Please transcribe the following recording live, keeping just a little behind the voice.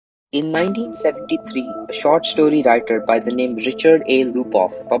In 1973, a short story writer by the name Richard A.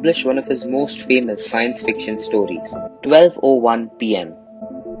 Lupoff published one of his most famous science fiction stories, 12:01 p.m.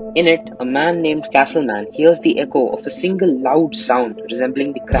 In it, a man named Castleman hears the echo of a single loud sound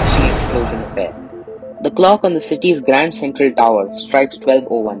resembling the crashing explosion of air. The clock on the city's Grand Central Tower strikes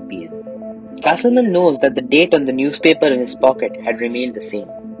 12:01 p.m. Castleman knows that the date on the newspaper in his pocket had remained the same.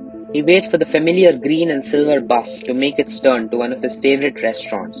 He waits for the familiar green and silver bus to make its turn to one of his favorite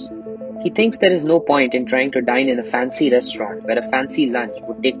restaurants. He thinks there is no point in trying to dine in a fancy restaurant where a fancy lunch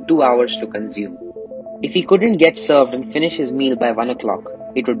would take 2 hours to consume. If he couldn't get served and finish his meal by 1 o'clock,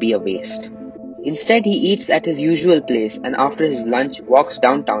 it would be a waste. Instead, he eats at his usual place and after his lunch walks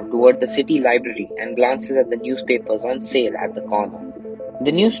downtown toward the city library and glances at the newspapers on sale at the corner.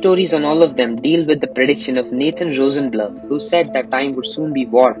 The news stories on all of them deal with the prediction of Nathan Rosenbluth, who said that time would soon be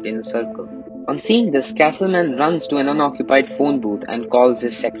warped in a circle. On seeing this, Castleman runs to an unoccupied phone booth and calls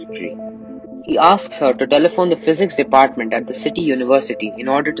his secretary. He asks her to telephone the physics department at the City University in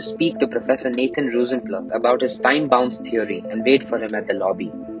order to speak to Professor Nathan Rosenbluth about his time-bound theory and wait for him at the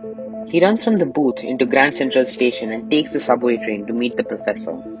lobby. He runs from the booth into Grand Central Station and takes the subway train to meet the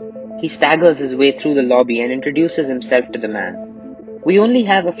professor. He staggers his way through the lobby and introduces himself to the man. "We only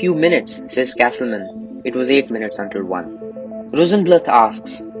have a few minutes," says Castleman. It was 8 minutes until 1. Rosenbluth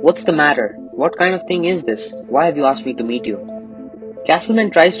asks, "What's the matter? What kind of thing is this? Why have you asked me to meet you?" Castleman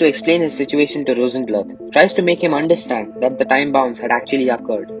tries to explain his situation to Rosenbluth, tries to make him understand that the time bounce had actually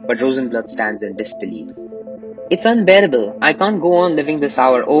occurred, but Rosenbluth stands in disbelief. "It's unbearable. I can't go on living this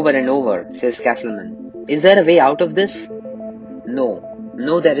hour over and over," says Castleman. "Is there a way out of this?" No,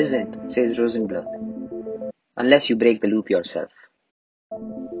 there isn't," says Rosenbluth. "Unless you break the loop yourself."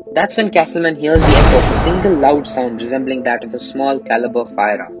 That's when Castleman hears the echo of a single loud sound resembling that of a small caliber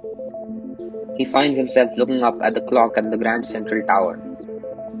firearm. He finds himself looking up at the clock at the Grand Central Tower.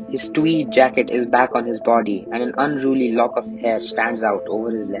 His tweed jacket is back on his body and an unruly lock of hair stands out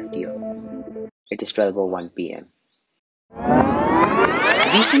over his left ear. It is 12:01 p.m.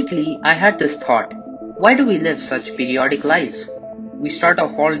 Recently, I had this thought. Why do we live such periodic lives? We start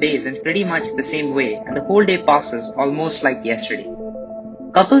off all days in pretty much the same way and the whole day passes almost like yesterday.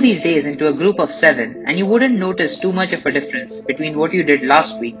 Couple these days into a group of 7 and you wouldn't notice too much of a difference between what you did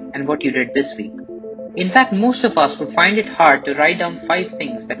last week and what you did this week. In fact, most of us would find it hard to write down 5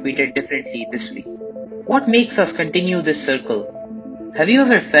 things that we did differently this week. What makes us continue this circle? Have you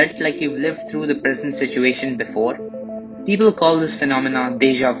ever felt like you've lived through the present situation before? People call this phenomenon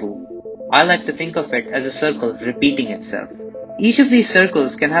déjà vu. I like to think of it as a circle repeating itself. Each of these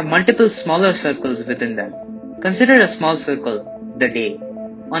circles can have multiple smaller circles within them. Consider a small circle, the day.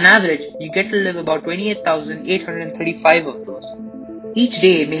 On average, you get to live about 28,835 of those. Each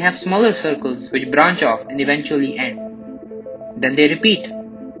day may have smaller circles which branch off and eventually end. Then they repeat.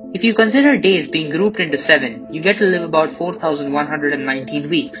 If you consider days being grouped into 7, you get to live about 4,119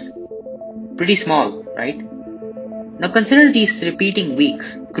 weeks. Pretty small, right? Now consider these repeating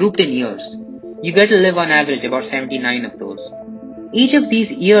weeks, grouped in years. You get to live on average about 79 of those. Each of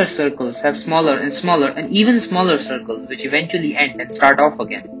these year circles have smaller and even smaller circles which eventually end and start off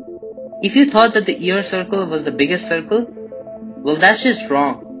again. If you thought that the year circle was the biggest circle, well, that's just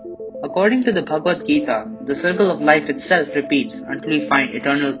wrong. According to the Bhagavad Gita, the circle of life itself repeats until we find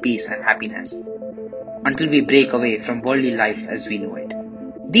eternal peace and happiness, until we break away from worldly life as we know it.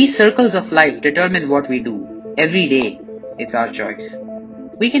 These circles of life determine what we do. Every day, it's our choice.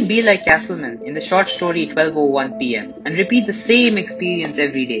 We can be like Castleman in the short story 12:01 p.m. and repeat the same experience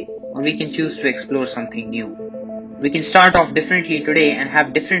every day, or we can choose to explore something new. We can start off differently today and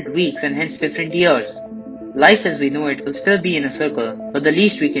have different weeks and hence different years. Life as we know it will still be in a circle, but the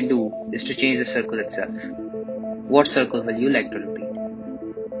least we can do is to change the circle itself. What circle will you like to repeat?